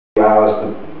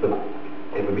hours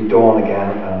it would be dawn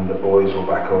again, and the boys were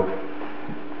back up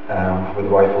with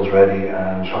rifles ready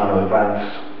and trying to advance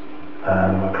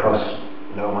across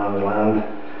no man's land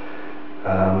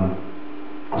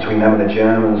between them and the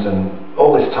Germans. And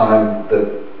all this time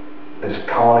this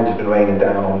carnage has been raining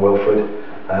down on Wilfred.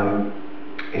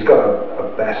 He's got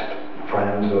a best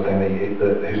friend sort of thing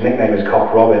whose nickname is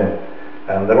Cock Robin.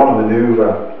 They're on a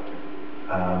manoeuvre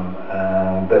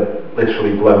and they're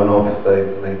literally blown up.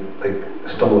 They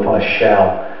stumble upon a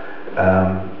shell,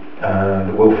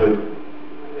 and Wilfred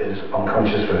is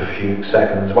unconscious for a few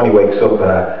seconds. When he wakes up,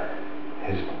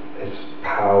 his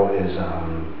pal is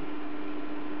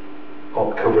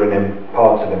covering him,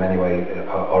 parts of him anyway,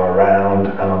 are around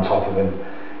and on top of him.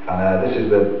 And this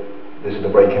is the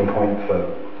breaking point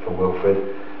for Wilfred.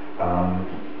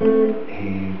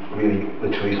 He really,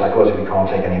 literally, psychologically can't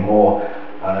take any more.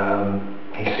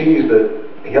 He sees that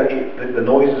the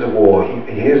noises of war.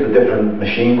 He hears the different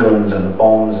machine guns and the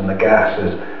bombs and the gas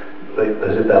as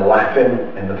they're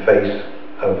laughing in the face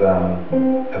of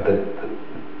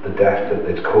the death that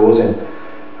it's causing.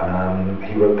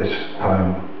 He wrote this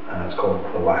poem. It's called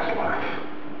The Last Laugh.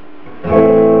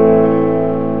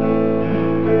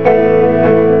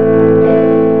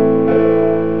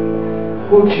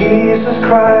 Oh, Jesus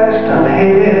Christ, I'm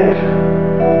hit.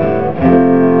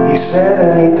 He said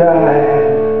and he died,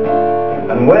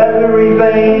 and whether he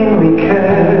vainly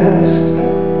cursed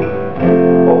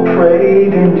or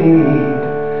prayed indeed,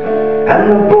 and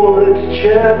the bullets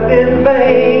chirped in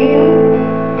vain,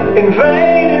 in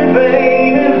vain, in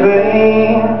vain, in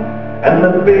vain, and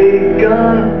the big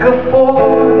gun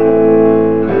guffawed.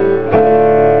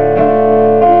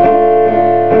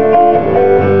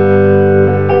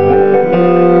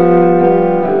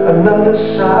 Another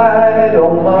side,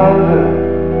 oh mother,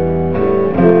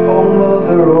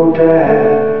 oh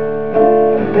dad,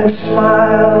 then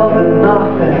smiled at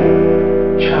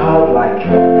nothing, childlike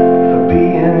for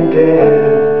being dead.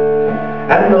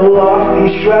 And the lofty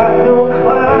shrapnel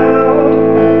cloud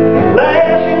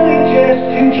laughingly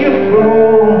gestured, you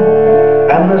fool,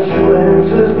 and the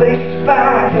splinters they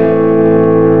spat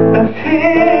and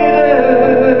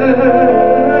tittered.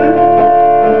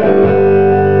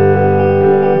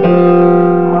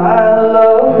 My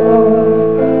love,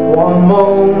 one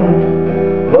moan,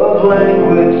 love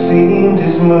language seemed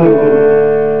his mood,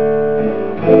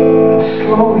 and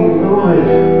slowly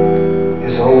ruined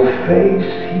his whole face.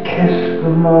 He kissed the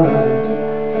mud,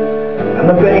 and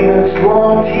the bayonet's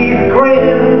long teeth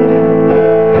grinned,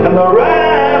 and the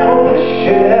rifle's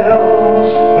shell